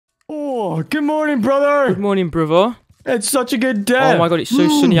Oh, good morning, brother. Good morning, brother. It's such a good day. Oh my god, it's so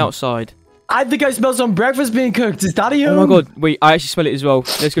sunny outside. I think I smell some breakfast being cooked. Is Daddy home? Oh my god, wait, I actually smell it as well.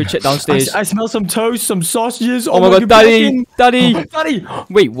 Let's go check downstairs. I smell some toast, some sausages. Oh my god, Daddy! bacon. Daddy! Oh, Daddy!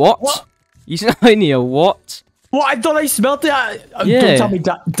 Wait, what? What? He's not in here, what? What? I thought I smelled it. Yeah. Don't tell me.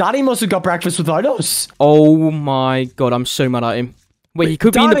 Daddy must have got breakfast without us. Oh my god, I'm so mad at him. Wait, he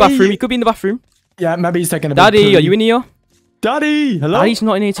could be in the Daddy! bathroom. He could be in the bathroom. Yeah, maybe he's taking a big Daddy, poo. are you in here? Daddy, hello? Daddy's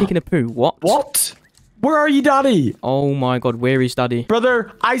not in here taking a poo. What? What? Where are you, Daddy? Oh my god, where is Daddy?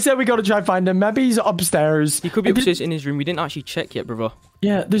 Brother, I said we gotta try and find him. Maybe he's upstairs. He could be upstairs in his room. We didn't actually check yet, brother.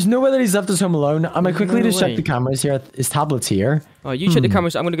 Yeah, there's no way that he's left us home alone. I'm gonna quickly no just check way. the cameras here. His tablet's here. Oh, you check the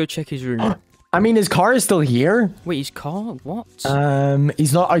cameras. I'm gonna go check his room. I mean, his car is still here. Wait, his car? What?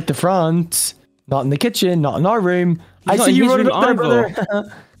 He's not out the front. Not in the kitchen. Not in our room. I not see in you his running room up there, either.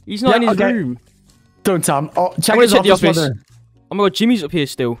 brother. He's not Yeah, in his okay. room. Don't, Tom. Oh, check I'm gonna his check the office, office. brother. Oh my god, Jimmy's up here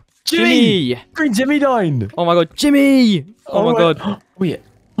still. Jimmy! Bring Jimmy down. Oh my god, Jimmy! Oh my god. Wait,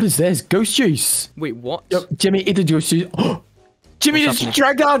 what is this? Ghost juice. Wait, what? Yo, Jimmy, eat the ghost juice. Jimmy What's just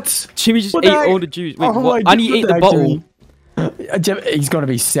happening? drank that. Jimmy just What ate the heck? all the juice. Wait, Oh what? my And he God, ate what the heck, bottle. Jimmy, he's gonna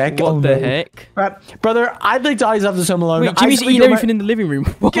be sick. What oh, the no. heck? Right, brother, I think Daddy's left us home alone. Wait, Jimmy's eating everything in the living room.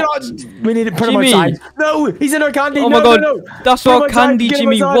 What? Get on! We need to put Jimmy. him outside. No, he's in our candy. Oh no, my god, no, no. that's Put him our outside, candy, get him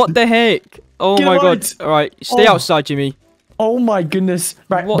Jimmy. outside. What the heck? Oh Get my him god. out. Alright, stay Oh. outside, Jimmy. Oh my goodness.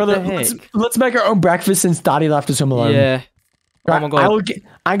 Right, What brother, the heck? let's make our own breakfast since Daddy left us home alone. Yeah. Right, Oh my god.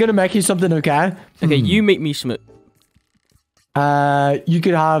 I'm gonna make you something, okay? Okay, you make me some. You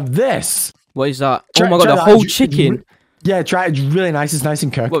could have this. What is that? Try- Oh my god, try a that. whole chicken. Yeah, try it. It's really nice. It's nice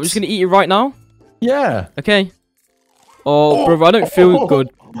and cooked. What, we're just gonna eat it right now? Yeah. Okay. Oh, brother, I don't feel good.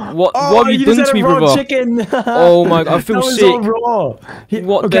 What have you just done had to a me, raw brother? Chicken. Oh my god, I feel that was sick. all raw.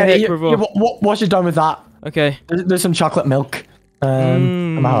 What the heck, brother? Wash it down with that. Okay. There's some chocolate milk.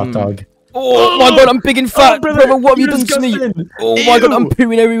 And a hot dog. Oh my god, I'm big and fat, brother. What have you you're done to me? disgusting. Oh my god, I'm Ew.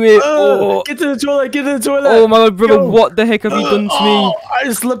 pooing everywhere. Oh. Get to the toilet. Get to the toilet. Oh my god, brother, Go. what the heck have you done to me? Oh, I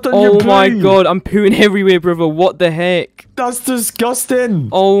slipped on your Oh poo. my god, I'm pooing everywhere, brother. What the heck? That's disgusting.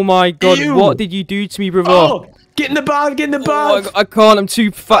 Oh my god, Ew. what did you do to me, brother? Oh, get in the bath. Get in the Oh my bath. god, I can't. I'm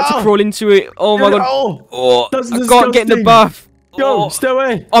too fat to Oh. crawl into it. Oh my god. Oh, Oh, that's I can't get in the disgusting. bath. go. Oh, Stay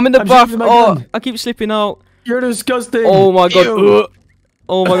away. I'm in the bath. shooting my Oh, gun. I keep slipping out. You're disgusting. Oh my god. Ew. Ugh.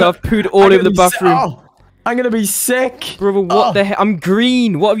 Oh my god, I've pooed all I'm over gonna the be bathroom. Oh, I'm gonna be sick. Brother, what the heck? I'm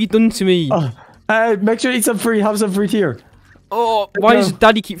green. What have you done to me? Make sure you eat some fruit. Have some fruit here. Oh, why does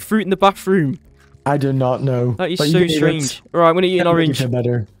Daddy keep fruit in the bathroom? I do not know. That is but you so can eat it. strange. Alright, I'm gonna eat an That'll make you orange. feel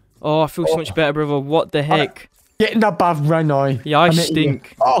better. Oh, I feel so much better, brother. What the heck? Get in that bath right now. Yeah, I I'm making you-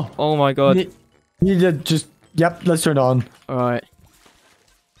 stink. Oh, Oh my god. you need to just. Yep, let's turn it on. Alright.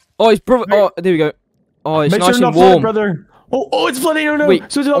 Oh, it's brother. Oh, there we go. Oh, it's Make nice sure and not flooded, warm. brother. Oh, it's flooding. Oh no.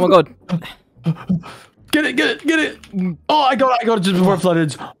 Wait. Switch it Oh off. my god. Get it. Oh, I got it just before it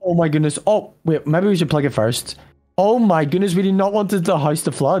flooded. Oh my goodness. Oh, wait, maybe we should plug it first. Oh my goodness, we did not want the house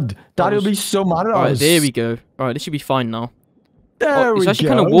to flood. Daddy will be so mad at Alright, us. there we go. Alright, this should be fine now. There Oh, it's we actually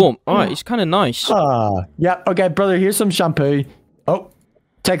go. kind of warm. Alright, it's kind of nice. Yeah, okay, brother, here's some shampoo. Oh,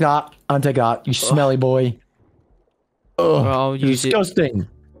 take that and take that, you smelly boy. Alright, Ugh, I'll use it. disgusting.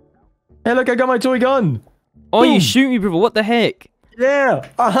 Hey, look, I got my toy gun. Oh, you Boom. shoot me, brother. What the heck? Yeah,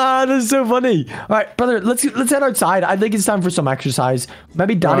 this is so funny. All right, brother, let's head outside. I think it's time for some exercise.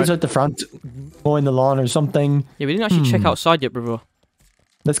 Maybe Daddy's Right. out the front, mowing the lawn or something. Yeah, we didn't actually check outside yet, brother.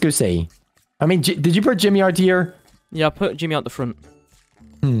 Let's go see. I mean, did you put Jimmy out here? Yeah, I put Jimmy out the front.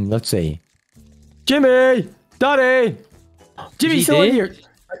 Let's see. Jimmy, Daddy, Jimmy's he still in there? here.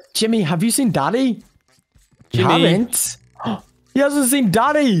 Jimmy, have you seen Daddy? You Jimmy. haven't. He hasn't seen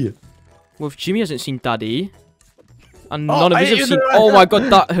Daddy. Well, if Jimmy hasn't seen Daddy, and Oh, none of I us hit have you seen. there. Oh my god,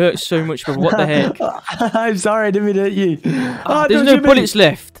 that hurts so much, brother. What the heck? I'm sorry, I didn't mean to hit you. There's no bullets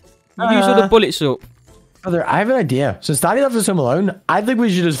left. You use all the bullets up. Brother, I have an idea. Since Daddy left us home alone, I think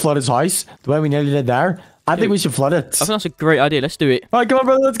we should just flood his house the way we nearly did there. I think we should flood it. I think that's a great idea. Let's do it. All right, come on,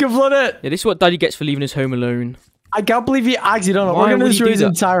 brother, let's go flood it. Yeah, this is what Daddy gets for leaving us home alone. I can't believe he actually done it. Why We're gonna would he destroy do his that?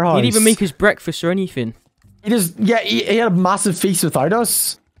 entire house. He didn't even make his breakfast or anything. He had a massive feast without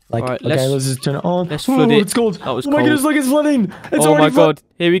us. Like, Alright, okay, let's just turn it on. let's flood Ooh, it. It's cold. That was oh my cold. goodness, look, it's flooding. It's Oh already my flood- god.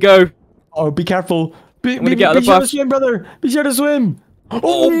 Here we go. Oh, be careful. Be gonna get out of be the sure bath. to swim, brother. Be sure to swim.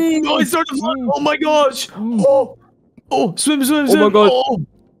 Oh, it's starting to flood. Oh my gosh. Swim. Oh my god.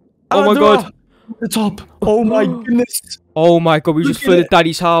 Oh my god. The top. Oh my goodness. Oh my god, we just Look at flooded it.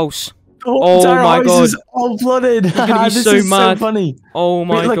 Daddy's house. Oh my my God. is all flooded. gonna be This so is mad. so funny. Oh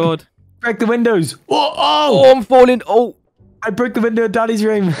my look. god. Break the windows. Oh, I'm falling. Oh. I broke the window of Daddy's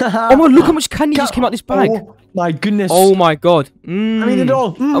room. Oh my god, look how much candy just came out this bag. my goodness. Oh my god. I'm eating it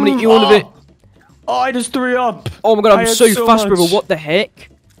all. I'm gonna eat all of it. Oh, I just threw up. Oh my god, I'm I had so so fast, much. brother. What the heck?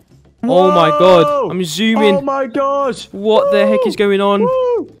 Oh my god. I'm zooming. Oh my gosh. What the heck is going on?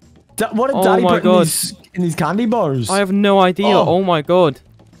 Woo. What did Oh Daddy my put god. in these candy bars? I have no idea. Oh my god.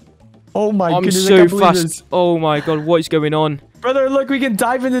 Oh my I'm goodness, I so can't believe fast. this. Oh my god, what is going on? Brother, look, we can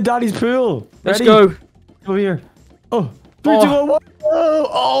dive into Daddy's pool. Let's Ready? go. Over here. Oh, 3, 2, 1.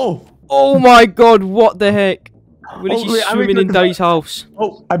 Oh. Oh my god, what the heck? We're literally wait, swimming in Daddy's house.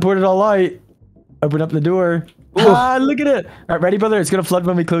 Oh, I poured it all out. Open up the door. Ooh. Ah, look at it. All right, ready, brother? It's going to flood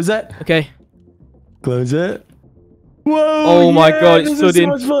when we close it. Okay. Close it. Whoa. Oh my yeah, god, it's this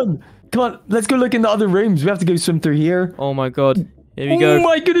flooding. is so much fun. Come on, let's go look in the other rooms. We have to go swim through here. Oh my god. Here we Oh go.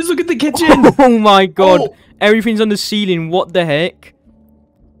 my goodness, look at the kitchen. Oh my god. Oh. Everything's on the ceiling. What the heck?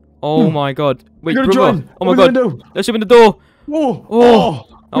 Oh my god. Wait, We're brother. gonna join. Oh my Open god. the window. Let's open the door. Oh,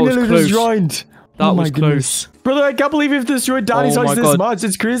 that we was nearly close. just drowned. That Oh my was goodness. Brother, I can't believe we've destroyed Daddy's Oh house my this god. much.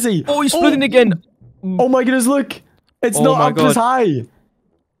 It's crazy. Oh, he's flooding again. Oh my goodness, look. It's Oh not my up this god. high.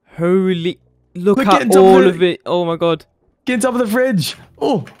 Holy. Look Look, get at on top all of of it. Oh my god. Get on top of the fridge.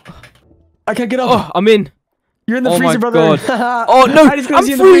 Oh, I can't get up. Oh, I'm in. You're in the oh my freezer, brother. god. Oh no, I just got I'm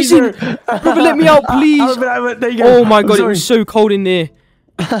you in the freezing. freezer. Brother, let me out, please. There you go. Oh my I'm god, it sorry. was so cold in there.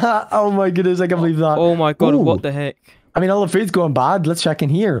 Oh my goodness, I can't believe that. Oh my god, Ooh. what the heck? I mean, all the food's going bad. Let's check in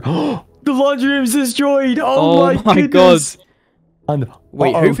here. The laundry room's destroyed. Oh, Oh my goodness. And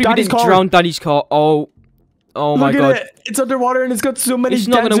Wait, uh-oh, hopefully we Daddy's didn't car. drown Daddy's car. Oh my Look god. at it. It's underwater and it's got so many It's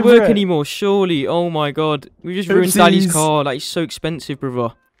not dents gonna over work it. anymore, surely. Oh my god. We just ruined Daddy's Oopsies. car. Like, it's so expensive,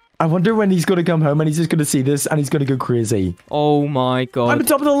 brother. I wonder when he's gonna come home and he's just gonna see this and he's gonna go crazy. Oh my I'm god. on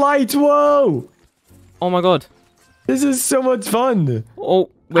top of the light. Whoa! Oh my god. This is so much fun. Oh,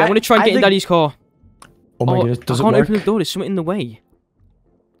 wait, I want to try and I get in think- Daddy's car. Oh my goodness, does I it can't work? open the door. There's something in the way.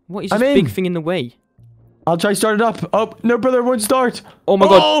 What is I'm this big in. thing in the way? I'll try start it up. Oh no, brother, it won't start. Oh my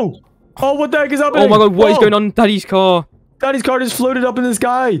god. Oh! Oh, what the heck is happening? Oh my god, what is Oh, going on in Daddy's car? Daddy's car just floated up in the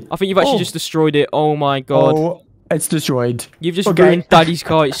sky. I think you've actually Oh. just destroyed it. Oh my god. Oh, it's destroyed. You've just Okay. ruined Daddy's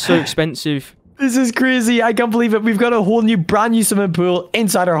car. It's so expensive. This is crazy. I can't believe it. We've got a whole new, brand new swimming pool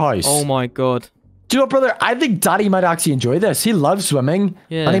inside our house. Oh my god. Do you know what, brother? I think Daddy might actually enjoy this. He loves swimming.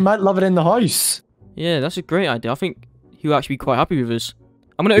 Yeah. And he might love it in the house. Yeah, that's a great idea. I think he'll actually be quite happy with us.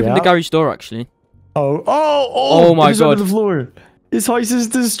 I'm gonna open the Yeah. garage door actually. Oh my it just went God. to the floor. His house is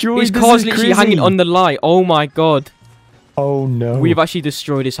destroyed. His This car's is literally crazy. hanging on the light. Oh my god. Oh no. We've actually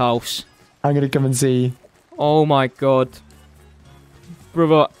destroyed his house. I'm gonna come and see. Oh my god.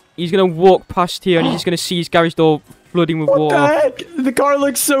 Brother, he's gonna walk past here and he's just gonna see his garage door flooding with What water. the heck? The car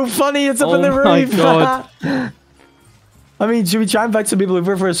looks so funny. It's up Oh in the my roof. God. I mean, should we try and invite some people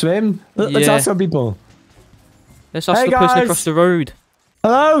over for a swim? Let's Yeah. ask some people. Let's ask Hey, the person guys. across the road.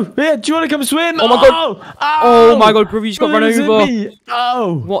 Hello? Yeah, do you want to come swim? Oh my God. Oh my god, brother, you just got run Brother, it's hit over. me.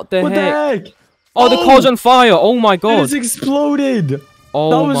 Oh. What the What heck? the heck? Oh, the car's on fire. Oh my It god. has exploded. Oh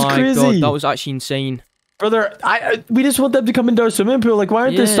that was my crazy. god, that was actually insane. Brother, we just want them to come into our swimming pool. Like, why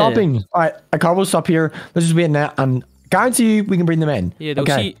aren't they Yeah. stopping? All right, a car will stop here. Let's just wait in there and guarantee you we can bring them in. Yeah, they'll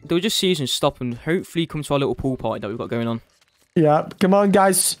okay. they'll just see us and stop and hopefully come to our little pool party that we've got going on. Yeah, come on,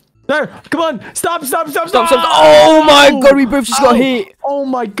 guys. There, come on. Stop. Stop, stop. Oh my god, we both just got hit. Oh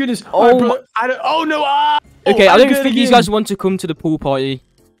my goodness. Oh Alright, my- brother, I don't, oh no. Ah. Okay, Oh, I I'm don't good think these again. guys want to come to the pool party.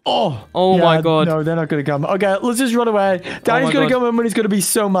 Oh Oh my god. No, they're not gonna come. Okay, let's just run away. Daddy's my gonna God. come in when he's gonna be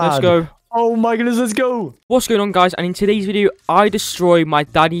so mad. Let's go. Oh my goodness, let's go. What's going on, guys? And in today's video, I destroy my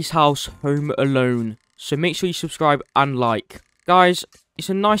daddy's house home alone. So make sure you subscribe and like. Guys, it's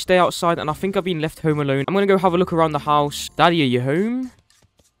a nice day outside and I think I've been left home alone. I'm gonna go have a look around the house. Daddy, are you home?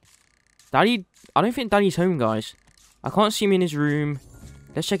 Daddy? I don't think Daddy's home, guys. I can't see him in his room.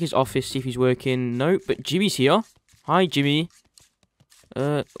 Let's check his office, see if he's working. Nope, but Jimmy's here. Hi, Jimmy.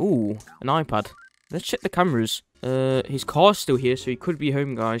 Ooh, an iPad. Let's check the cameras. His car's still here, so he could be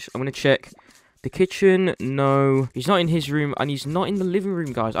home, guys. I'm gonna check the kitchen. No, he's not in his room, and he's not in the living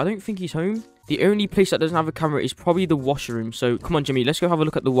room, guys. I don't think he's home. The only place that doesn't have a camera is probably the washroom. So come on, Jimmy, let's go have a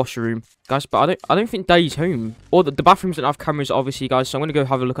look at the washroom, guys. But I don't think Daddy's home. Or the bathrooms don't have cameras, obviously, guys. So I'm gonna go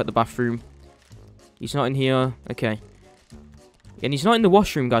have a look at the bathroom. He's not in here. Okay. And he's not in the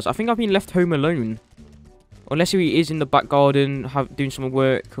washroom, guys. I think I've been left home alone. Unless he is in the back garden, doing some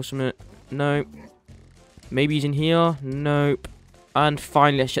work or something. No. Maybe he's in here. Nope. And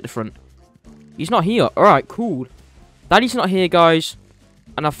finally, let's check the front. He's not here. Alright, cool. Daddy's not here, guys.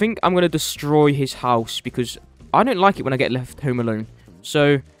 And I think I'm going to destroy his house because I don't like it when I get left home alone.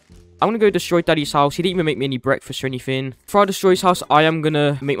 So, I'm going to go destroy Daddy's house. He didn't even make me any breakfast or anything. Before I destroy his house, I am going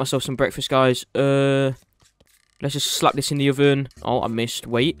to make myself some breakfast, guys. Let's just slap this in the oven. Oh, I missed.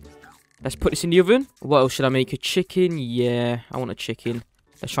 Wait. Let's put this in the oven. What else should I make? A chicken? Yeah, I want a chicken.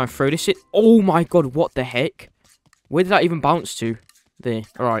 Let's try and throw this in. Oh my god, what the heck? Where did that even bounce to? There.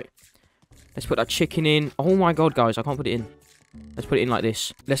 Alright. Let's put that chicken in. Oh my god, guys, I can't put it in. Let's put it in like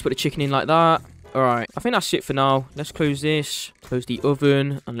this. Let's put the chicken in like that. Alright, I think that's it for now. Let's close this. Close the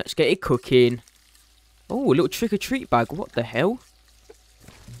oven. And let's get it cooking. Oh, a little trick-or-treat bag. What the hell?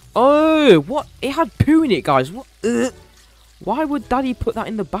 Oh, what? It had poo in it, guys. What? Why would Daddy put that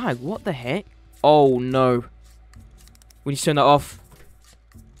in the bag? What the heck? Oh, no. We need to turn that off.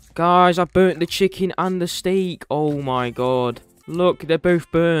 Guys, I burnt the chicken and the steak. Oh, my God. Look, they're both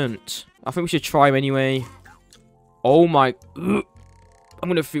burnt. I think we should try them anyway. Oh, my... I'm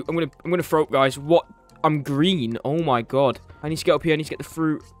gonna throw up, guys. What? I'm green. Oh, my God. I need to get up here. I need to get the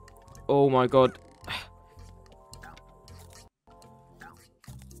fruit. Oh, my God.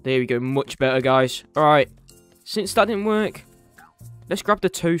 There we go. Much better, guys. Alright. Since that didn't work, let's grab the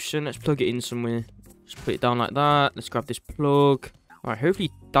toaster and let's plug it in somewhere. Just put it down like that. Let's grab this plug. Alright, hopefully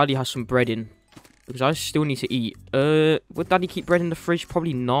Daddy has some bread in. Because I still need to eat. Would Daddy keep bread in the fridge?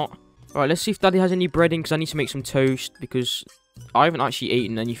 Probably not. Alright, let's see if Daddy has any bread in. Because I need to make some toast. Because I haven't actually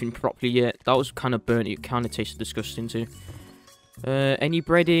eaten anything properly yet. That was kind of burnt. It kind of tasted disgusting too. Any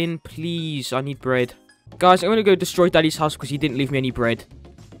bread in? Please, I need bread. Guys, I'm going to go destroy Daddy's house because he didn't leave me any bread.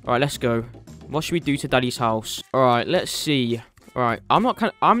 Alright, let's go. What should we do to Daddy's house? Alright, let's see. Alright,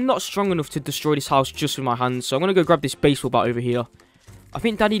 I'm not strong enough to destroy this house just with my hands, so I'm gonna go grab this baseball bat over here. I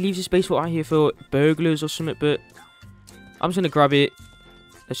think Daddy leaves his baseball out here for burglars or something, but I'm just gonna grab it.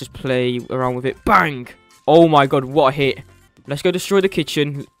 Let's just play around with it. Bang! Oh my god, what a hit. Let's go destroy the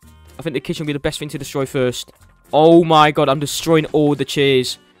kitchen. I think the kitchen will be the best thing to destroy first. Oh my god, I'm destroying all the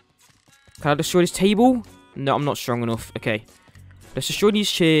chairs. Can I destroy this table? No, I'm not strong enough. Okay. Let's destroy these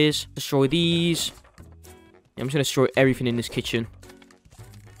chairs. Destroy these. I'm just going to destroy everything in this kitchen.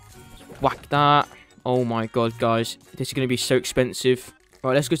 Whack that. Oh my god, guys. This is going to be so expensive.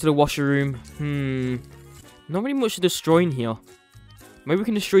 Right, let's go to the washer room. Not really much to destroy in here. Maybe we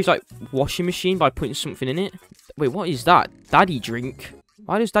can destroy his, like, washing machine by putting something in it. Wait, what is that? Daddy drink?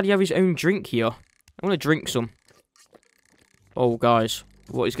 Why does Daddy have his own drink here? I want to drink some. Oh, guys.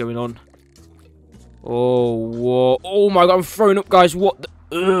 What is going on? Oh, whoa. Oh my god, I'm throwing up, guys. What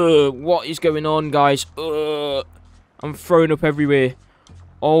the... what is going on, guys? I'm throwing up everywhere.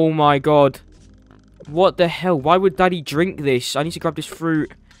 Oh my god. What the hell? Why would Daddy drink this? I need to grab this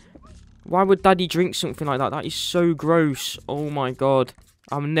fruit. Why would Daddy drink something like that? That is so gross. Oh my god.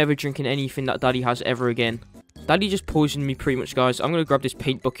 I'm never drinking anything that Daddy has ever again. Daddy just poisoned me pretty much, guys. I'm going to grab this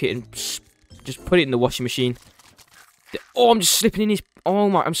paint bucket and just put it in the washing machine. Oh, I'm just slipping in his... Oh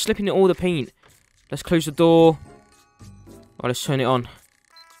my... I'm slipping in all the paint. Let's close the door. Alright, let's turn it on.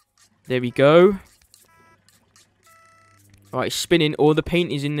 There we go. Alright, it's spinning. All the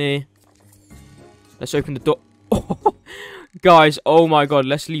paint is in there. Let's open the door. Oh, guys, oh my god.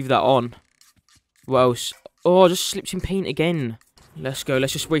 Let's leave that on. What else? Oh, just slips in paint again. Let's go.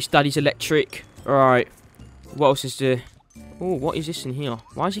 Let's just waste Daddy's electric. Alright. What else is there? Oh, what is this in here?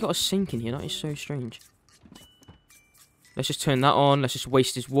 Why has he got a sink in here? That is so strange. Let's just turn that on. Let's just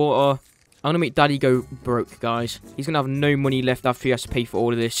waste his water. I'm going to make Daddy go broke, guys. He's going to have no money left after he has to pay for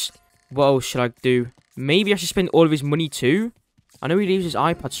all of this. What else should I do? Maybe I should spend all of his money too? I know he leaves his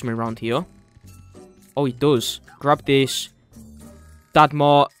iPad somewhere around here. Oh, he does. Grab this. Dad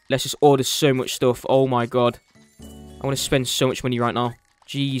Mart. Let's just order so much stuff. Oh my god. I want to spend so much money right now.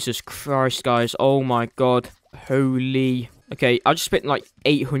 Jesus Christ, guys. Oh my god. Holy. Okay, I just spent like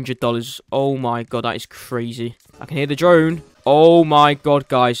 $800. Oh my god, that is crazy. I can hear the drone. Oh my god,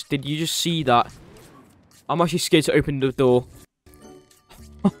 guys. Did you just see that? I'm actually scared to open the door.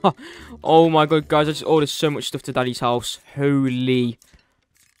 Oh my god, guys. I just ordered so much stuff to Daddy's house. Holy.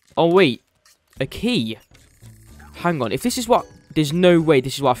 Oh, wait. A key. Hang on. If this is what... There's no way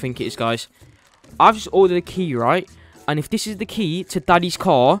this is what I think it is, guys. I've just ordered a key, right? And if this is the key to Daddy's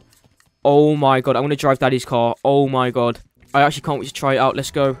car... Oh my god. I'm going to drive Daddy's car. Oh my god. I actually can't wait to try it out.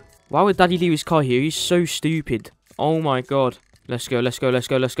 Let's go. Why would Daddy leave his car here? He's so stupid. Oh my god. Let's go, let's go, let's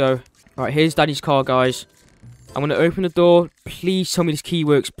go, let's go. Alright, here's Daddy's car, guys. I'm going to open the door. Please tell me this key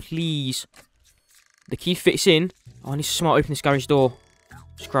works. Please. The key fits in. Oh, I need to smart open this garage door.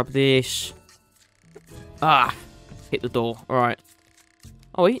 Just grab this. Ah. Hit the door. Alright.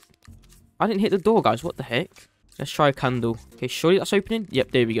 Oh, wait. I didn't hit the door, guys. What the heck? Let's try a candle. Okay, surely that's opening?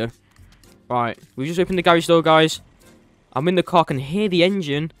 Yep, there we go. Right. We just opened the garage door, guys. I'm in the car. I can hear the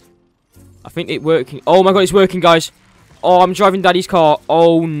engine. I think it's working. Oh my god, it's working, guys. Oh, I'm driving Daddy's car.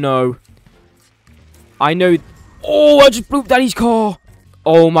 Oh no. I know. Oh, I just blew up Daddy's car.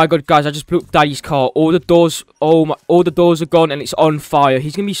 Oh my god, guys, I just blew up Daddy's car. All the doors, all the doors are gone and it's on fire.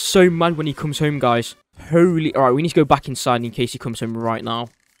 He's gonna be so mad when he comes home, guys. Holy, alright, we need to go back inside in case he comes home right now.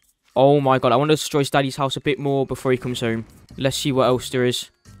 Oh my god, I want to destroy Daddy's house a bit more before he comes home. Let's see what else there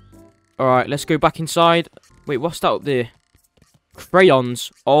is. Alright, let's go back inside. Wait, what's that up there?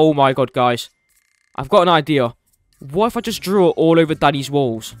 Crayons. Oh my god, guys. I've got an idea. What if I just draw it all over Daddy's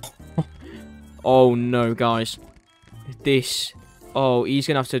walls? Oh no, guys. This. Oh, he's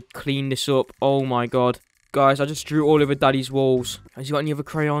going to have to clean this up. Oh my god. Guys, I just drew all over Daddy's walls. Has he got any other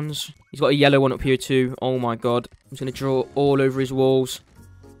crayons? He's got a yellow one up here too. Oh my god. I'm just going to draw all over his walls.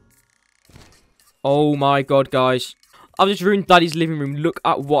 Oh my god, guys. I've just ruined Daddy's living room. Look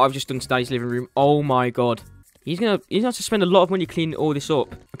at what I've just done to Daddy's living room. Oh my god. He's gonna have to spend a lot of money cleaning all this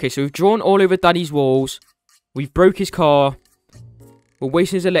up. Okay, so we've drawn all over Daddy's walls. We've broke his car. We're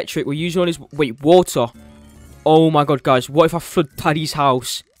wasting his electric. We're using all his... Wait, water. Oh my god, guys. What if I flood Daddy's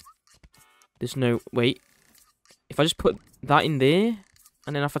house? There's no... Wait. If I just put that in there.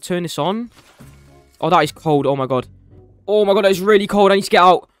 And then if I turn this on. Oh, that is cold. Oh my god. Oh my god, that is really cold. I need to get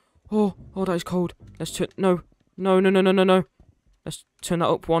out. Oh, that is cold. Let's turn... No. No. Let's turn that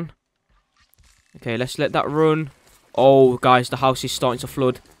up one. Okay, let's let that run. Oh, guys, the house is starting to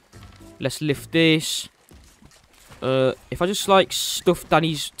flood. Let's lift this. If I just, like, stuff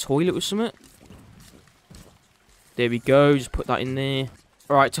Danny's toilet with something. There we go. Just put that in there.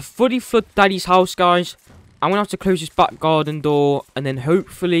 Alright, to fully flood Daddy's house, guys, I'm going to have to close this back garden door. And then,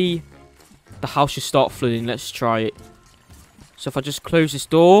 hopefully, the house should start flooding. Let's try it. So, if I just close this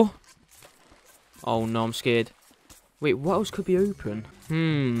door. Oh, no, I'm scared. Wait, what else could be open? Let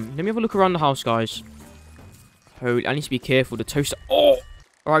me have a look around the house, guys. Holy, I need to be careful. The toaster... Oh!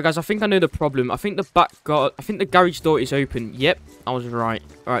 Alright, guys, I think I know the problem. I think the garage door is open. Yep, I was right.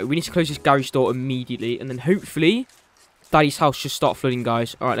 Alright, we need to close this garage door immediately. And then, hopefully, Daddy's house should start flooding,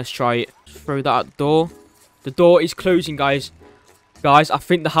 guys. Alright, let's try it. Throw that out the door. The door is closing, guys. Guys, I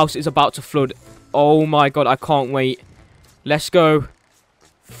think the house is about to flood. Oh, my God, I can't wait. Let's go.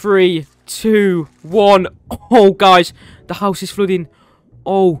 3, 2, 1. Oh, guys, the house is flooding.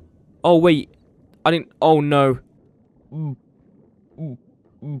 Oh, wait. I didn't... Oh, no.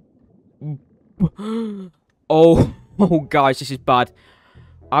 Oh, guys, this is bad.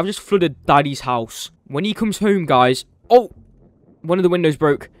 I've just flooded Daddy's house. When he comes home, guys... Oh, one of the windows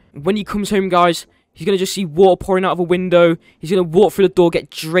broke. When he comes home, guys, he's going to just see water pouring out of a window. He's going to walk through the door, get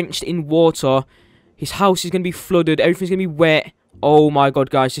drenched in water. His house is going to be flooded. Everything's going to be wet. Oh, my God,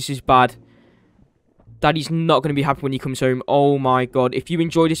 guys, this is bad. Daddy's not going to be happy when he comes home. Oh, my God. If you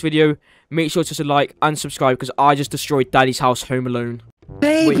enjoyed this video, make sure to like and subscribe because I just destroyed Daddy's house home alone.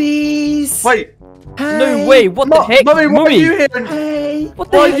 Babies! Wait. Hey. No way. What the heck? Mummy, what are you here? Hey!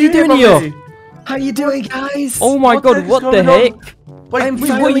 What the heck are you doing here? How you doing, guys? Oh, my God. What the heck? Wait, I'm what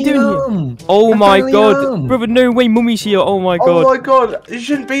are finally you doing home. here? Oh, I'm my finally God. home. Brother, no way. Mummy's here. Oh, my God. Oh my God, you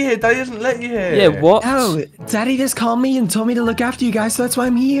shouldn't be here. Daddy doesn't let you here. Yeah, what? Oh, Daddy just called me and told me to look after you guys, so that's why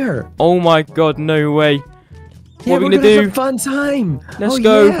I'm here. Oh, my God. No way. Yeah, What are we we're going to have do? a fun time. Let's oh,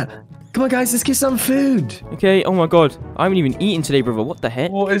 go. Yeah. Come on, guys, let's get some food. Okay. Oh, my God. I haven't even eaten today, brother. What the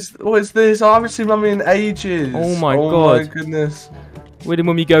heck? What is this? I haven't seen Mummy in ages. Oh my Oh God. my goodness. Where did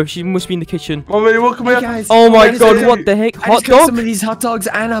Mummy go? She must be in the kitchen. Mummy, welcome Hey, here. guys. Oh, my I just God. got- What the heck? I Hot just got dog? some of these hot dogs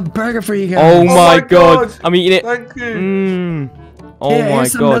and a burger for you guys. Oh, my my God. God. I'm eating it. Thank you. Mmm. Oh, Yeah, my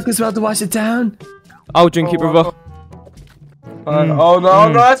here's some God. milk as well to wash it down. I'll drink it, Oh, brother. Oh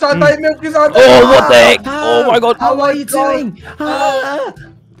no, that's not that milk is on. Oh, what the heck? Ah, Oh, my God. How my are you God. doing? Ah.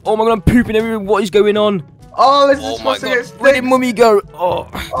 Oh, my God. I'm pooping everywhere. What is going on? Oh, this is Oh, my supposed to God. get Where did stinks. Mummy go? Oh.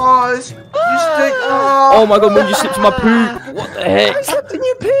 Oh, you stink. Oh, my God. Mum just slipped in my poop. What the I heck? slept in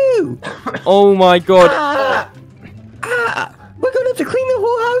your poo. Oh, my God. We're gonna have to clean the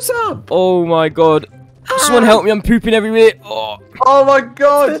whole house up. Oh, my God. Someone help me. I'm pooping everywhere. Oh. Oh my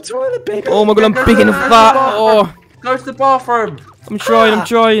God. That's one of the baby. Oh, my God. I'm big and fat. Oh. Go to the bathroom. I'm trying.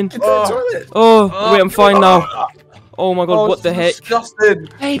 Get to the Oh. toilet. Oh, wait. I'm fine now. Oh, my God. Oh, What the heck? Disgusting.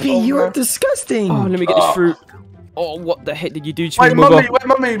 Baby, Oh, you no. are disgusting. Oh, let me get this fruit. Oh, what the heck did you do to Wait, me, mother?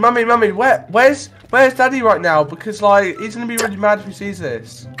 mummy, where's Daddy right now? Because like he's gonna be really mad if he sees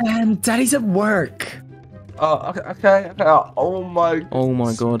this. Daddy's at work. Oh, okay. Oh my. Oh,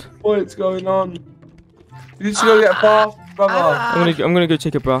 my God. What's going on? You need to go get a bath, brother. I'm gonna go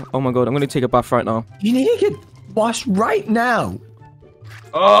take a bath. Oh, my God. I'm gonna take a bath right now. You need to get washed right now.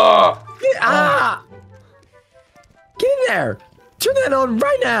 Oh. Get in there. Turn that on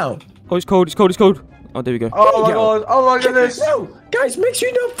right now. Oh, it's cold. It's cold. It's cold. Oh, there we go. Oh my you go. God. Oh my goodness. No, guys, make sure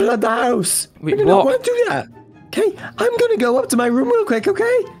you don't flood the house. Wait, we do not what? want to do that. Okay, I'm gonna go up to my room real quick.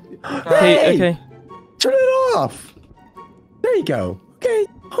 Okay. Okay, Hey, okay. Turn it off. There you go. Okay.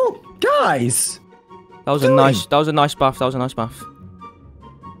 Oh, guys. That was a nice bath. That was a nice bath.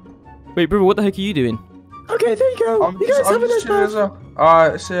 Wait, brother, what the heck are you doing? Okay, there you go. I'm You guys have a nice just chilling as bath. well.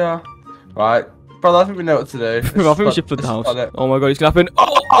 Alright, see ya. Right. Brother, I think we know what to do. I think we should flood the house. Let's flood it. Oh my god, it's gonna happen.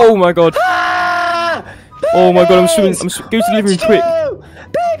 Oh my god. Ah! Oh my god, I'm Babies! swimming. Go to the living room quick.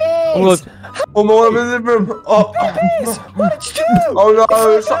 Babies! Oh my god. Oh my, I'm in the living room. Oh, Babies! What did you do? Oh, no,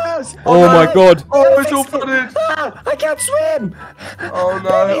 You it's- us. Oh my god. oh, it's all flooded. Ah, I can't swim. Oh no,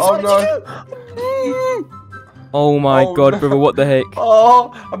 Babies, oh what no. did you do? Oh my Oh, god, no. brother, what the heck?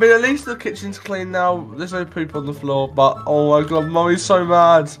 Oh, I mean, at least the kitchen's clean now. There's no poop on the floor, but oh my god, Mummy's so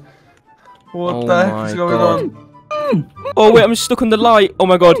mad. What Oh the heck my is going God. on? Oh wait, I'm stuck on the light. Oh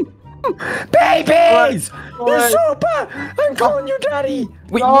my god. Babies! You're Wait. so bad. I'm calling you daddy.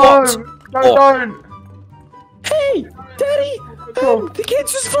 Wait, No, what? no, Oh. don't. Hey, daddy. The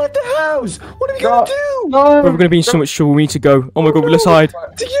kids just flooded the house. What are we No, gonna do? Bro, we're no. gonna be in so much trouble. We need to go. Oh my god, let's hide.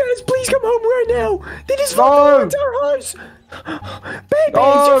 Yes, please come home right now. They just flooded the entire house. Babies,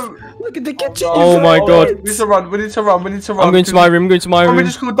 No. look at the kitchen. Oh my God. We need to run. We need to run. We need to run. I'm going to my room. I'm going to my Mummy room.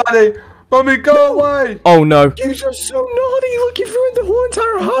 just called Daddy. Mummy, go away. Oh no. You are so naughty. Look, you've ruined the whole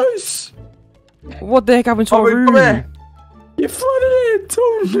entire house. What the heck happened to our Mummy, come room? here. You flooded it.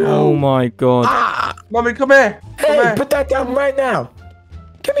 Oh no. Oh my god. Ah, Mummy, come here. Come hey, here. put that down right now.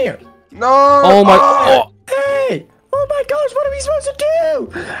 Come here. No. Oh my. Oh. Hey. Oh my gosh, what are we supposed to do?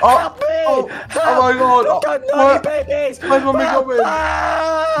 Oh, Help me! oh, Help! oh my God. Look at What? naughty babies! Where's Mummy going?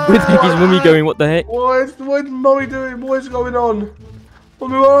 Ah! Where the heck is mummy going? What the heck? What's Mummy doing? What is going on?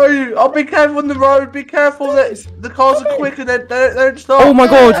 Mummy, where are you? Oh, be careful on the road. Be careful. The cars are quick and they don't stop. Oh my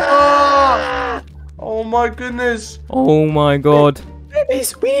god. Ah! Oh my goodness. Oh my god.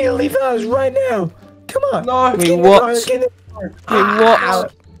 Babies, we need to leave the house right now. Come on. No. Let's Wait, get in the what? car, let's get in the car. Wait,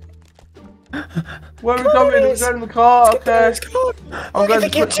 what? Where are we Come on, going? We're babies. going in the car. Get there, Okay. let's go. I'm Look going at the the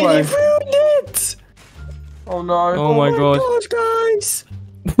quick kitchen, way. you've ruined it. Oh no. Oh my god. gosh, guys.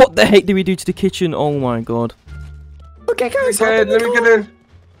 What the heck did we do to the kitchen? Oh my god. Okay, guys, hop Okay, in the let me car. get in.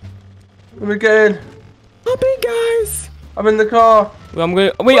 Let me get in. Hop in, guys. I'm in the car. Wait, I'm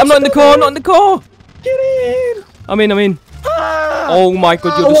going. Wait, I'm not in the car. I'm not in the car. Get in. I'm in. I'm in. Ah! Oh my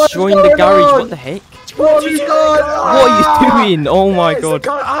god, you're What's destroying the going garage. on? What the heck? What have you done? What are you doing? Oh my Guys, the god.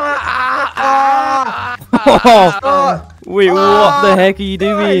 car- Ah! Wait, what the heck are you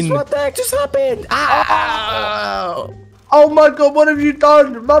Guys, doing? what the heck just happened? Ah! Oh my god, what have you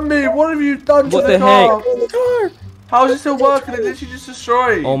done? Mummy, what have you done What to the the car? heck? In the car. How is it still working? It literally just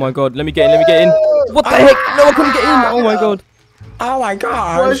destroyed. Oh my god, let me get in. Let me get in. What the heck? No, I couldn't get in. Oh my god. Oh my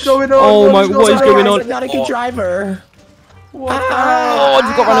gosh. What is going on? Oh my- what is going on? I'm not a good driver. What the Oh, I heck?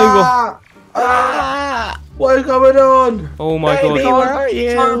 just got run over. Ah! What is going on? Oh my Baby, god. where are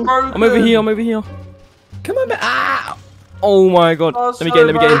you? So broken. I'm over here. I'm over here. Come on, ah! Oh my god. Oh, Let me so get in.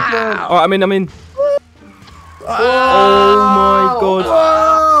 Let me get in. broken. Alright, I'm in. I'm in. Whoa. Oh my god.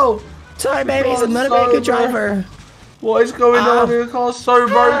 Whoa. Sorry, babies, I'm not a so very good broken. driver. What is going on? The car's so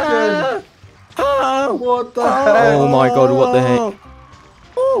broken. Ah! Oh! What the heck? Oh my god, what the heck?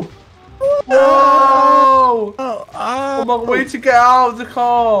 Oh! Whoa. Oh! I'm on way to get out of the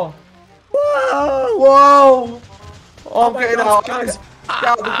car. Whoa! Whoa. Oh, I'm my getting gosh, out. guys. Get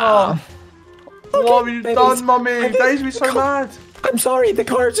out of the car. What have you babies. done, Mummy? I think Daisy be so the car- mad. I'm sorry, the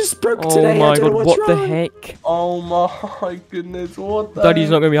car just broke Oh today. I my don't know god, what's what the wrong. heck? Oh my goodness, what the Daddy's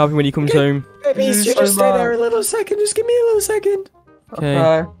heck? not gonna be happy when he comes home. Babies, This you is just so stay bad. there a little second. Just give me a little second.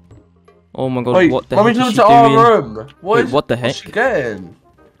 Okay. Oh my god, Wait, what the Mummy heck is took she us to our doing? room. Wait, what the What's heck? she getting?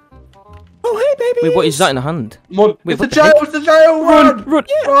 Oh, hey, babies. Wait, what is that in the hand? Wait, Wait, it's what the the jail, heck? it's the jail, run! Run!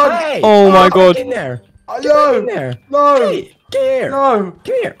 Run! Hey. Oh my Get god. in there. I Get back in know! there. No! Hey, get here. No!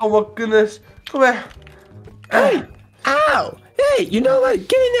 Come here. Oh my goodness. Come here. Hey. Ow. Hey, you know what?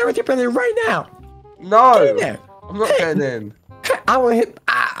 Get in there with your brother right now. No! Get in there. I'm not getting in. I will hit.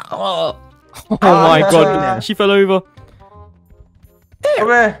 Ow. Oh my no. god, she fell over. Come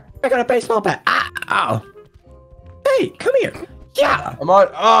here. I got a baseball bat. Ow. Hey, come here. Yeah. Am I?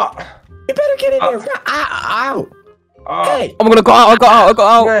 Ah! You better get in there. Ow. Ah! Hey. I'm gonna go out, I got out, I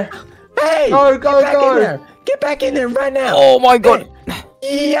got out. Come here. Hey. Go, go, get back go. in there. Get back in there right now. Oh my god.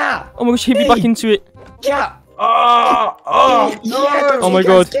 Yeah. Oh my gosh, hit me back into it. Yeah. Ah! Ah! Yeah. No! don't Oh you my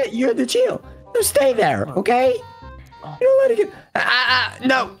guys God. You're in the jail. No, stay there, okay? You don't let it get.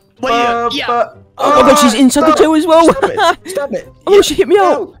 No. What are you? Yeah. Oh my god, she's inside the jail as well. Stop it. Stop it. Oh my god, she hit me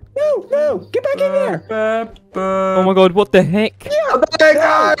out. No. Get back in there. Oh my god, what the heck? Yeah.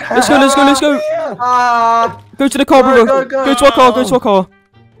 Let's go, let's go, let's go. Yeah. Ah! Go to the car, Go, brother. go, go. Go to our car, go to our car.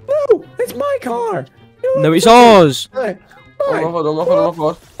 No, it's my car. No, it's ours. Alright. Oh my god, oh my god, oh my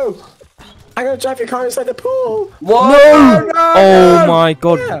god. Oh. I'm gonna drive your car inside the pool. What? No! No! Oh my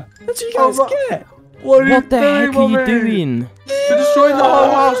god. Yeah, that's what you guys get. What are you What the heck are you Mummy? doing? You destroyed the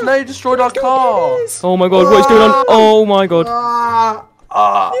whole house. Now you destroyed our car. Oh my god, what is going on? Oh my god.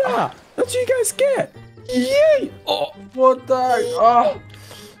 Yeah, that's what you guys get. Yay! What the heck?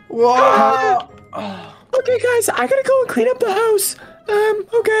 What? Okay, guys, I gotta go and clean up the house.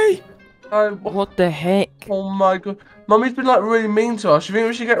 Okay. What the heck? Oh my god. Mummy's been like really mean to us. You think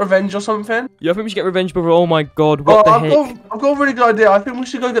we should get revenge or something? Yeah, I think we should get revenge, brother. Oh my god, what the heck? I've got a really good idea. I think we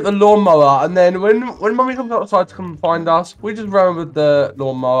should go get the lawnmower, and then when Mummy comes outside to come find us, we just run with the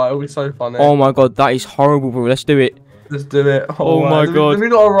lawnmower. It'll be so funny. Oh my god, that is horrible, bro. Let's do it. Let's do it. Oh my god. We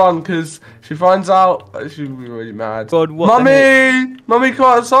gotta run because she finds out, she'll be really mad. God, what the heck? Mummy,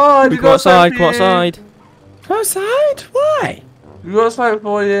 come outside. We go outside, come outside. Outside? Why? We got something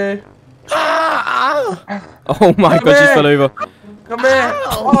for you. Oh my Come god, she here. fell over. Come here.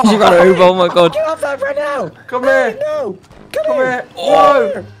 She ran over, oh my god. Get off that right now. Come here. No. Come Come here.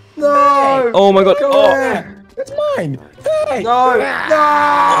 here. No. No. Oh my god. Come Oh, here. It's mine. Hey. No.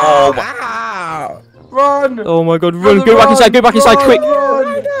 No. No. Run. oh my god, run, go back inside, quick. Run.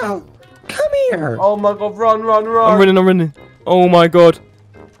 Right now. Come here. Oh my god, run. I'm running. Oh my god.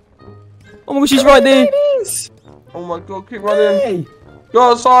 Oh my god, she's right there. Babies. Oh my god, keep running. Hey.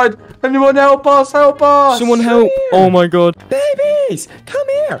 Go outside. Anyone help us? Help us. Someone help. Oh my god. Babies. Come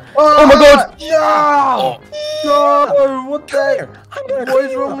here. Oh my god. No. No. What the Come heck? here. I'm gonna What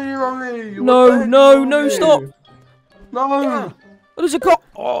is clean wrong up. with you, Mummy? What No, the heck is no, wrong no, with stop. you? No. Yeah. Oh, there's a cop.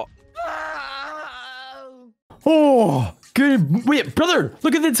 Oh. Oh, good. Wait, brother,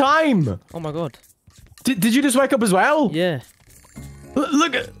 look at the time. Oh my god. Did you just wake up as well? Yeah.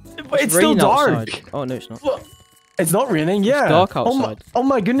 Look, it's still raining dark. outside. Oh no, it's not. It's not raining. Yeah. dark Oh my, outside. oh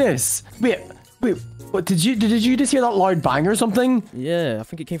my goodness. Wait. What did you just hear that loud bang or something? Yeah, I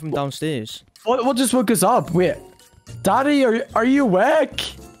think it came from downstairs. What just woke us up? Wait, Daddy, are you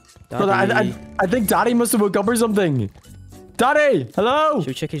awake? Brother, Daddy. I think Daddy must have woke up or something. Daddy, hello. Should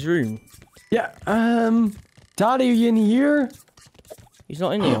we check his room? Yeah. Daddy, are you in here? He's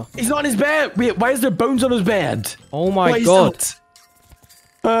not in here. He's not in his bed. Wait, why is there bones on his bed? Oh my Why is god.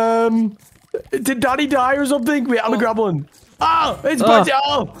 that? Did Daddy die or something? Wait, I'm gonna grab one. Oh, it's Buddy.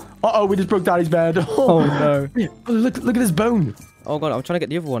 Oh, we just broke Daddy's bed. Oh no. Wait, look at this bone. Oh god, I'm trying to get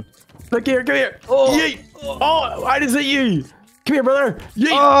the other one. Look here, come here. Oh, Yeet. Oh, I didn't see you. Come here, brother. Yeet.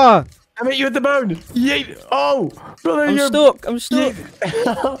 Ah! I met you at the bone. Yeet. Oh, brother, I'm you're stuck. I'm stuck.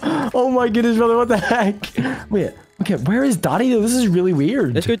 Oh my goodness, brother, what the heck? Wait, okay, where is Daddy though? This is really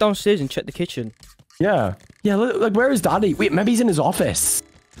weird. Let's go downstairs and check the kitchen. Yeah. Yeah, look, where is Daddy? Wait, maybe he's in his office.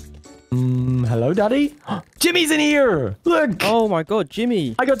 Hello, Daddy? Jimmy's in here! Look! Oh my god,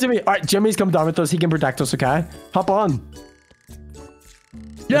 Jimmy. I got Jimmy. Alright, Jimmy's come down with us. He can protect us, okay? Hop on.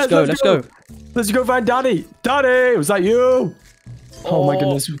 Yes, Let's go. Let's go find Daddy. Daddy, was that you? Oh, my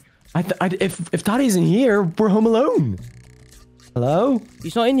goodness. If Daddy's in here, we're home alone. Hello?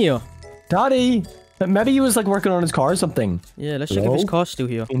 He's not in here. Daddy? Maybe he was like working on his car or something. Yeah, let's check if Hello? his car's still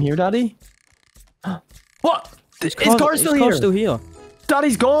here. In here, Daddy? What? His His car's still car's here. still here.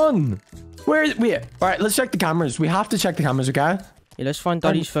 Daddy's gone. Where is? Wait. All right, let's check the cameras. We have to check the cameras, okay? Yeah, let's find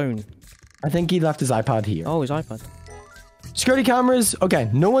Daddy's phone. I think he left his iPad here. Oh, his iPad. Security cameras. Okay,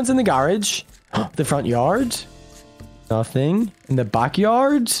 no one's in the garage. The front yard. Nothing. In the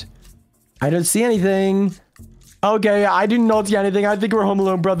backyard. I don't see anything. Okay, I do not see anything. I think we're home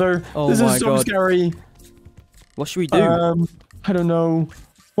alone, brother. Oh this my is so God. scary. What should we do? I don't know.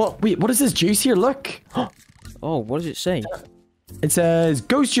 What? Wait, what is this juice here? Look. Oh, what does it say? It says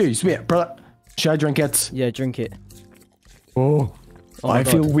ghost juice. Wait, brother. Should I drink it? Yeah, drink it. Oh. Oh my I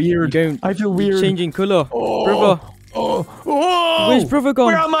feel God. weird. You're going- I feel you're weird. changing colour. Brother. Oh. Where's brother gone?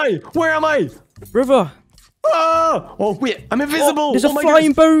 Where am I? Where am I? Brother. Oh, wait. I'm invisible. There's a my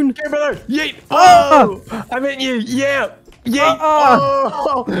flying goodness. bone. Here, brother. Yeet. Oh. I'm in you. Yeah. Yeet.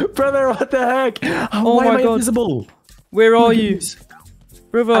 Oh. Brother, what the heck? Oh Why am my I God. invisible? Where Oh are my you? goodness. I'm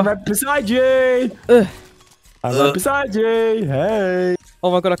Brother. right beside you. Ugh. I'm right beside you. Hey.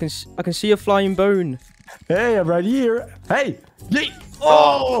 Oh my god, I can see a flying bone. Hey, I'm right here. Hey. Yeet.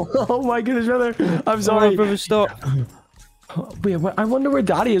 Oh. Oh my goodness, brother. I'm Oh, sorry. brother, stop. Wait, I wonder where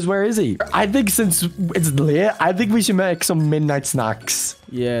Daddy is. Where is he? I think since it's late, I think we should make some midnight snacks.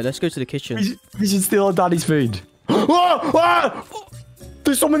 Yeah, let's go to the kitchen. We should steal Daddy's food.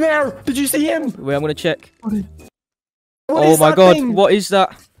 There's someone there. Did you see him? Wait, I'm gonna check. What Oh is my that god, thing? what is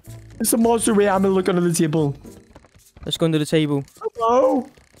that? It's a monster. Wait, I'm gonna look under the table. Let's go under the table. Hello?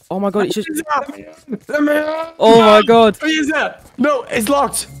 Oh my god, it's just. What is that? Let me out. Oh my god, Who is that? No, it's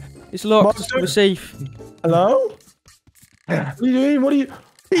locked. it's locked. Monster. We're safe. Hello? What are you doing? What are you?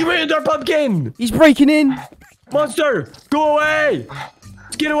 He ruined our pumpkin. He's breaking in. Monster, go away.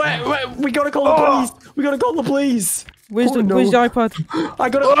 Get away. Wait, we gotta call the police. We gotta call the police. Where's Oh, the Where's the iPad? I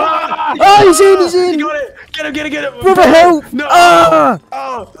got it. Oh, he's in. He's in. He got it. Get him. Brother, help! No. Ah!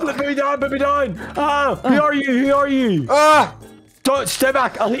 Oh, let me down. Who are you? Ah! Don't stay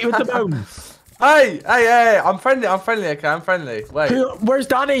back. I'll hit you with the bone. Hey! I'm friendly. Okay, I'm friendly. Wait. Where's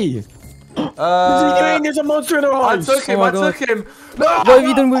Daddy? What's he doing? There's a monster in our I house. took him. Oh my I God. took him. No, What have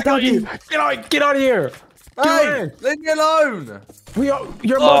you done with I got Daddy? you. Get out of here. Hey! Leave me alone.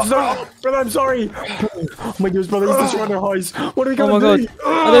 You're a monster. Brother, I'm sorry. Oh my goodness, brother, he's destroying our house. What are we Oh gonna my God. do?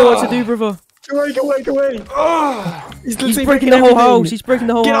 I don't know what to do, brother. Go away. He's breaking the whole house. He's breaking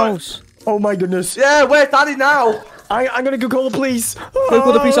the whole Get out. house. Oh my goodness. Yeah, where's Daddy now? I'm gonna go call the police. Go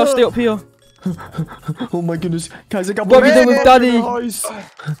call the police. I'll stay up here. Oh my goodness. Guys, I got What have you done with monster in Daddy? our house.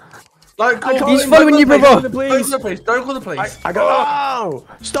 Don't call He's him. following you, Don't brother. call the police. Don't call the police. I got. Oh!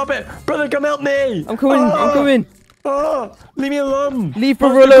 Stop it, brother! Come help me! I'm coming. I'm coming. Oh! Leave me alone! Leave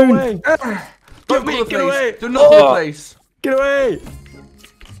brother Monster, go alone. away. Don't me, call the get away. police. Do not call the police. Get away!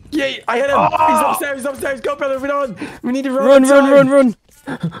 Yeah, I hit him! He's upstairs! Go, brother! We need to Run. run!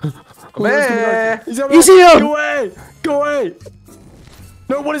 Come here. He's here. Go away!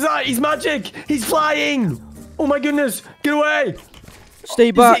 No, what is that? He's magic! He's flying! Oh my goodness! Get away! Stay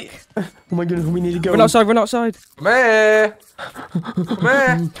Is back. he- Oh my goodness, we need to go. Run outside. Come here. Come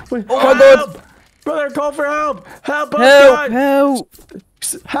here. Wait, my God. help! Brother, call for help! Help us, guys! Help.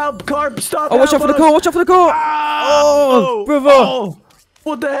 Help, Carp, stop! Oh, watch out for the car. Watch out for the car. Oh, brother. Oh,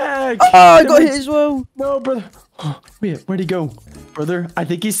 what the heck? Oh, I got hit as well. No, brother. Wait, where'd he go? Brother, I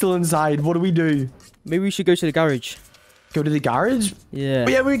think he's still inside. What do we do? Maybe we should go to the garage. Go to the garage? Yeah. Oh,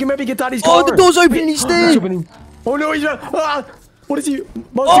 yeah, we can maybe get Daddy's car. Oh, the door's open. He's It's there. opening. Oh no, he's what is he?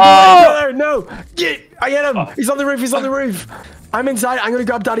 Monster, Oh! brother, no! I hit him. He's on the roof. I'm inside. I'm gonna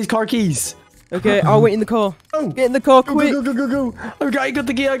grab Daddy's car keys. Okay, I'll wait in the car. Oh. Get in the car, Go, quick. go. I got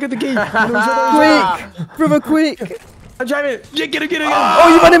the key. Quick. Brother, quick. I'm driving. Yeah, get him.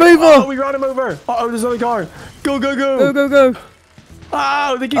 Oh, you ran him Oh, over. we ran him over. Oh, there's another car. Go. Go.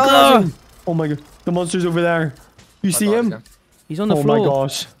 Oh, they keep crashing. Oh my god. The monster's over there. You see him? He's on the Oh floor. my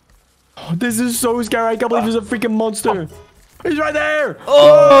gosh. Oh, this is so scary. I can't believe there's a freaking monster. He's right there.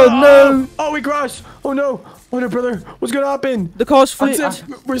 Oh, no. Oh, we crashed. Oh no, brother. What's gonna happen? The car's That's flipped.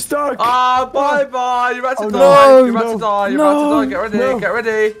 it. We're stuck. Bye. You're about to Oh, die. no. You're about to die. You're about to die. No. Get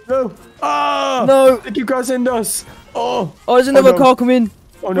ready. No. Ah. No. They keep crashing us. Oh. Oh, there's another no. car coming.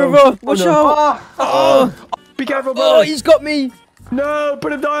 Oh no. Brother, Oh, watch no. out. Oh. Be careful, brother. Oh, he's got me. No,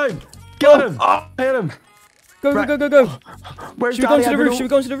 put him down. Get him. Hit him. Go. Where's Should we go Daddy? onto the I roof? don't Should we know.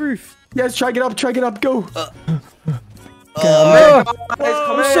 go onto the roof? Yes, try get up. Go. Oh, Come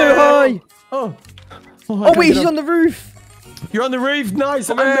I'm here. so high. Oh. Oh, wait, he's on the roof. You're on the roof. Nice.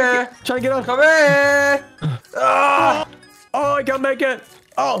 Come I'm here. trying to get up. Come here. Ah. Oh, I can't make it.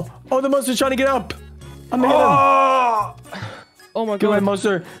 Oh, the monster's trying to get up. I'm hitting him. Oh. Oh, my Get away, God.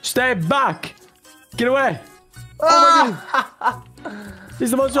 monster. Stay back. Get away. Ah.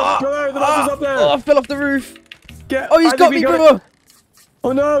 He's the monster. Brother, the monster's up there. Oh, I fell off the roof. Get, Oh, he's I got think me, we brother. it.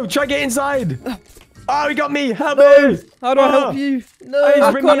 Oh no, try get inside. Oh, he got me. Help No. me. How do I Oh. help you? No, Hey,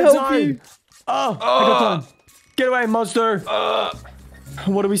 I bring can't me help inside. you. Oh, I got time. Get away, monster.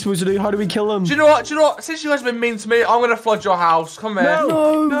 What are we supposed to do? How do we kill him? Do you know what? Since you guys have been mean to me, I'm gonna flood your house. Come here.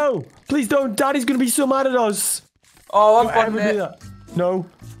 No. Please don't. Daddy's gonna be so mad at us. Oh, I'm Don't ever flooding do it. that. No.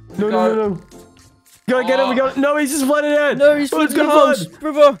 Gotta get him. We got. No, he's just flooded in. No, he's Oh, flooding it's the gonna house. flood.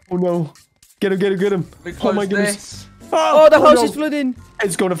 Brother. Oh no. Get him. We Oh close my goodness. this. Oh, the house no. is flooding.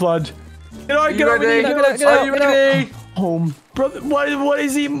 It's gonna flood. Get out, Are get you out, ready? Get out, get Are out, you get out. ready? home. Brother, what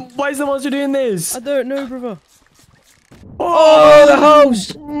is he? Why is the monster doing this? I don't know, brother. Oh, the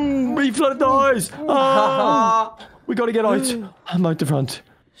house. We flooded the house. Oh, we gotta get out. I'm out the front.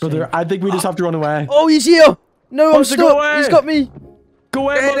 Brother, I think we just have to run away. Oh, he's here. No, I'm Monster, go stuck. away. He's got me. Go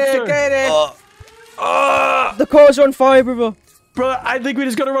away, Get monster. it, get it. The car's on fire, brother. Brother, I think we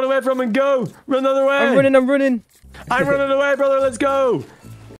just gotta run away from him and go. Run the other way. I'm running. I'm running away, brother. Let's go.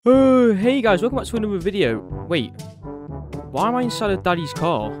 Oh, hey guys, welcome back to another video. Wait, why am I inside of Daddy's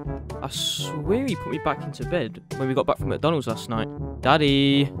car? I swear he put me back into bed when we got back from McDonald's last night.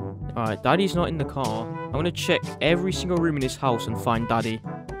 Daddy. Alright, Daddy's not in the car. I'm gonna check every single room in this house and find Daddy.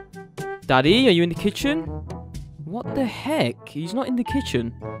 Daddy, are you in the kitchen? What the heck? He's not in the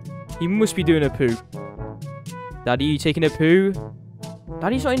kitchen. He must be doing a poo. Daddy, you taking a poo?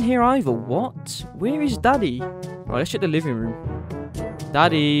 Daddy's not in here either. What? Where is Daddy? Alright, let's check the living room.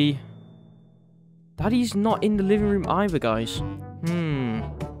 Daddy. Daddy's not in the living room either, guys.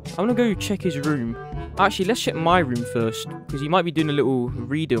 I'm gonna go check his room. Actually, let's check my room first. Because he might be doing a little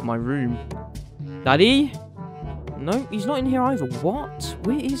reader of my room. Daddy? No, he's not in here either. What?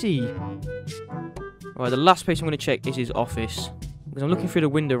 Where is he? Alright, the last place I'm going to check is his office. Because I'm looking through the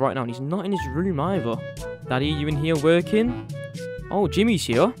window right now and he's not in his room either. Daddy, you in here working? Oh, Jimmy's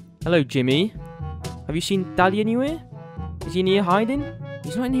here. Hello, Jimmy. Have you seen Daddy anywhere? Is he in here hiding?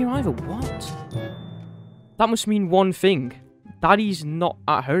 He's not in here either. What? That must mean one thing. Daddy's not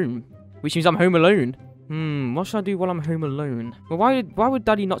at home. Which means I'm home alone. What should I do while I'm home alone? Well, why would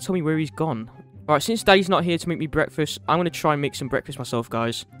Daddy not tell me where he's gone? Alright, since Daddy's not here to make me breakfast, I'm going to try and make some breakfast myself,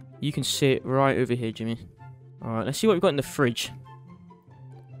 guys. You can sit right over here, Jimmy. Alright, let's see what we've got in the fridge.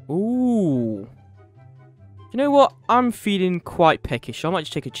 Ooh. You know what? I'm feeling quite peckish. I might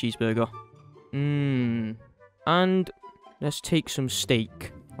just take a cheeseburger. And let's take some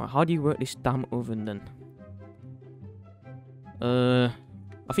steak. Right, how do you work this damn oven then?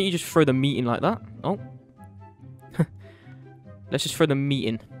 I think you just throw the meat in like that. Oh. Let's just throw the meat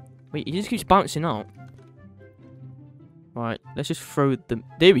in. Wait, he just keeps bouncing out. Right, let's just throw the...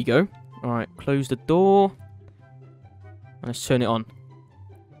 There we go. Alright, close the door. And let's turn it on.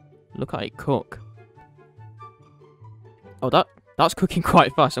 Look at it cook. Oh, that's cooking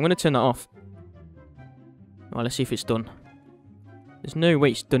quite fast. I'm going to turn that off. Alright, let's see if it's done. There's no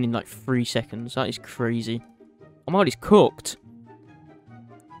way it's done in like 3 seconds. That is crazy. Oh my god, it's cooked.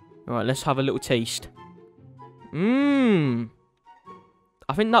 Alright, let's have a little taste.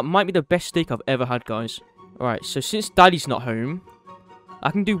 I think that might be the best steak I've ever had, guys. Alright, so since Daddy's not home, I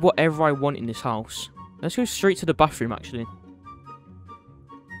can do whatever I want in this house. Let's go straight to the bathroom, actually.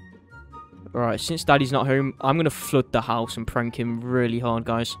 Alright, since Daddy's not home, I'm going to flood the house and prank him really hard,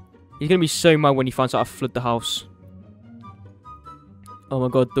 guys. He's going to be so mad when he finds out I flood the house. Oh my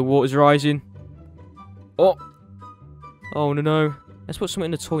god, the water's rising. Oh! Oh, no. Let's put something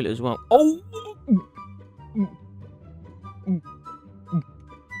in the toilet as well. Oh!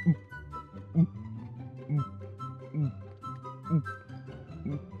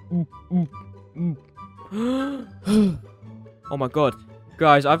 Oh my god.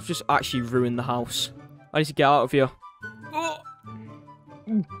 Guys, I've just actually ruined the house. I need to get out of here.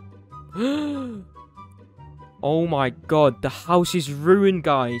 Oh my god, the house is ruined,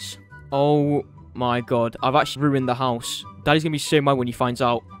 guys. Oh my god, I've actually ruined the house. Daddy's gonna be so mad when he finds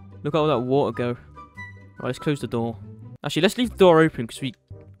out. Look at all that water go. Right, let's close the door. Actually, let's leave the door open because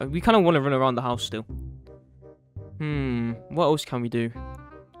we kind of want to run around the house still. What else can we do?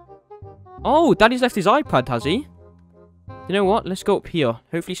 Oh, Daddy's left his iPad, has he? You know what? Let's go up here.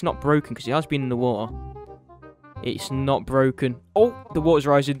 Hopefully it's not broken because he has been in the water. It's not broken. Oh, the water's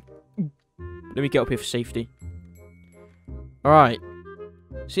rising. Let me get up here for safety. Alright.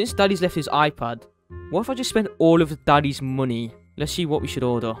 Since Daddy's left his iPad, what if I just spend all of Daddy's money? Let's see what we should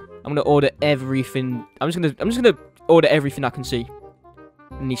order. I'm gonna order everything. I'm just gonna order everything I can see.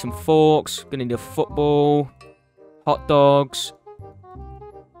 I need some forks. Gonna need a football, hot dogs,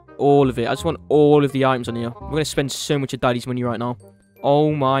 all of it. I just want all of the items on here. We're gonna spend so much of Daddy's money right now.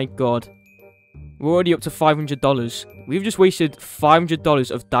 Oh my god, we're already up to $500. We've just wasted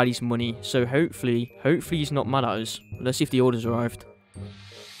 $500 of Daddy's money. So hopefully he's not mad at us. Let's see if the order's arrived.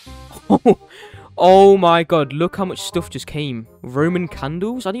 Oh my god, look how much stuff just came. Roman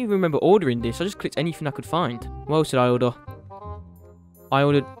candles? I didn't even remember ordering this. I just clicked anything I could find. What else did I order? I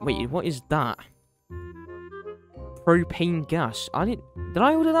ordered... Wait, what is that? Propane gas. Did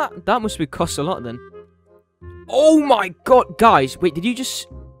I order that? That must have cost a lot then. Oh my god, guys. Wait, did you just...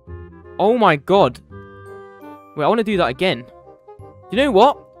 Oh my god. Wait, I want to do that again. You know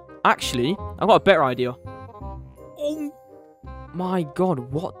what? Actually, I've got a better idea. Oh my god,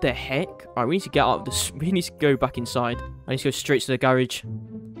 what the heck? Alright, we need to get out of this. We need to go back inside. I need to go straight to the garage.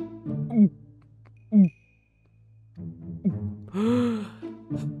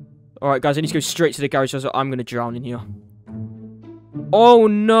 Alright, guys, I need to go straight to the garage. So I'm going to drown in here. Oh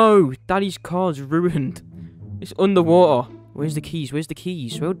no! Daddy's car's ruined. It's underwater. Where's the keys? Where's the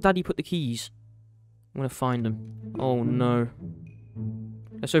keys? Where would Daddy put the keys? I'm going to find them. Oh no.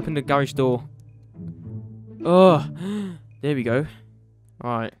 Let's open the garage door. Oh, there we go.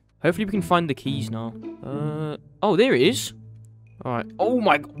 Alright. Hopefully we can find the keys now. Oh, there it is. Alright. Oh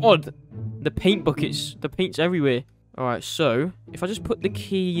my god. The paint buckets. The paint's everywhere. Alright, so if I just put the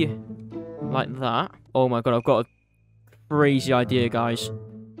key like that. Oh my god, I've got a crazy idea, guys.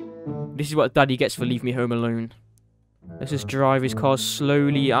 This is what Daddy gets for leaving me home alone. Let's just drive his car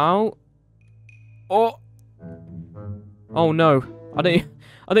slowly out. Oh. Oh no. I don't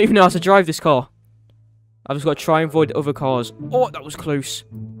even know how to drive this car. I've just got to try and avoid other cars. Oh, that was close.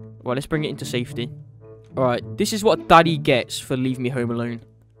 Right, let's bring it into safety. Alright, this is what Daddy gets for leaving me home alone.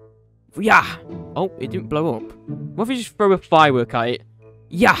 Yeah. Oh, it didn't blow up. What if we just throw a firework at it?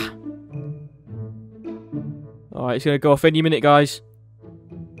 Yeah. Alright, it's going to go off any minute, guys.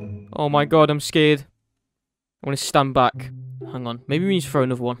 Oh my god, I'm scared. I want to stand back. Hang on. Maybe we need to throw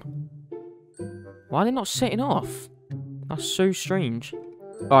another one. Why are they not setting off? That's so strange.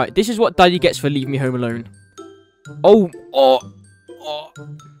 Alright, this is what Daddy gets for leaving me home alone. Oh.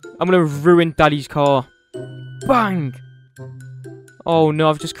 I'm going to ruin Daddy's car. Bang. Oh no,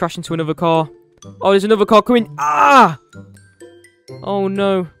 I've just crashed into another car. Oh, there's another car coming. Ah! Oh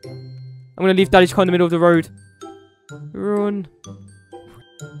no. I'm going to leave Daddy's car in the middle of the road. Run.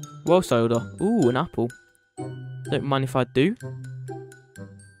 Well, Soda. Ooh, an apple. Don't mind if I do.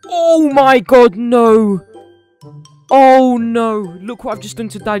 Oh my god, no. Oh no. Look what I've just done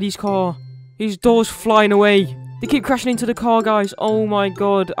to Daddy's car. His door's flying away. They keep crashing into the car, guys. Oh my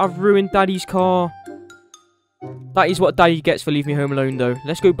god, I've ruined Daddy's car. That is what Daddy gets for leaving me home alone, though.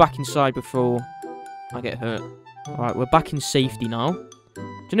 Let's go back inside before I get hurt. Alright, we're back in safety now.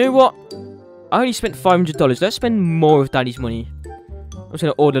 Do you know what? I only spent $500. Let's spend more of Daddy's money. I'm just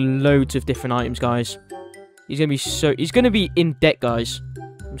going to order loads of different items, guys. He's going to be in debt, guys.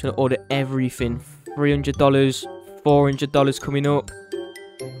 I'm just going to order everything. $300, $400 coming up.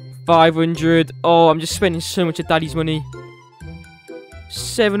 $500. Oh, I'm just spending so much of Daddy's money.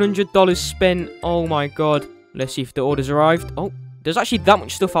 $700 spent. Oh my god. Let's see if the order's arrived. Oh, there's actually that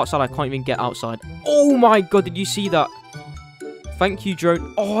much stuff outside I can't even get outside. Oh my god, did you see that? Thank you,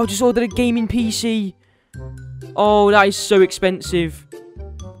 drone. Oh, I just ordered a gaming PC. Oh, that is so expensive.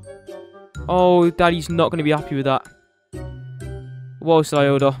 Oh, Daddy's not going to be happy with that. What else did I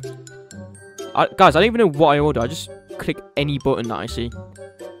order? Guys, I don't even know what I ordered. I just click any button that I see.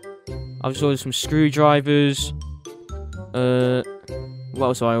 I've just ordered some screwdrivers. What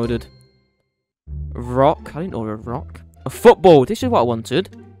else have I ordered? A rock. I didn't order a rock. A football. This is what I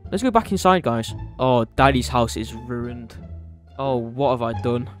wanted. Let's go back inside, guys. Oh, Daddy's house is ruined. Oh, what have I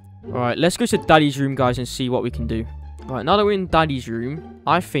done? Alright, let's go to Daddy's room, guys, and see what we can do. Alright, now that we're in Daddy's room,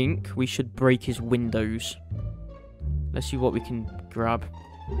 I think we should break his windows. Let's see what we can grab.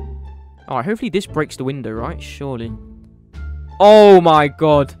 Alright, hopefully this breaks the window, right? Surely. Oh my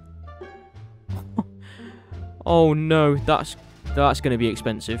god. Oh no, that's going to be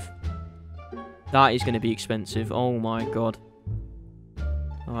expensive. That is going to be expensive. Oh my god.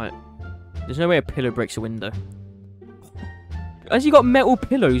 Alright. There's no way a pillow breaks a window. Has he got metal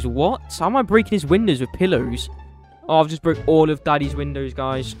pillows? What? How am I breaking his windows with pillows? Oh, I've just broke all of Daddy's windows,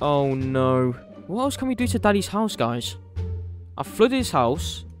 guys. Oh no. What else can we do to Daddy's house, guys? I've flooded his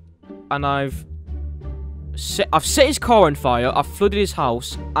house. And I've set his car on fire. I've flooded his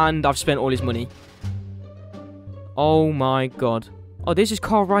house. And I've spent all his money. Oh my god. Oh, there's his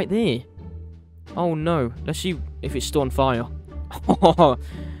car right there. Oh no. Let's see if it's still on fire.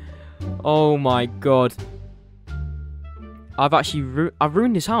 Oh my god. I've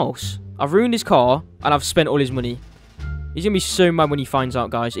ruined his house. I've ruined his car. And I've spent all his money. He's going to be so mad when he finds out,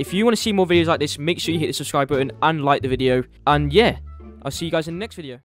 guys. If you want to see more videos like this, make sure you hit the subscribe button and like the video. And yeah, I'll see you guys in the next video.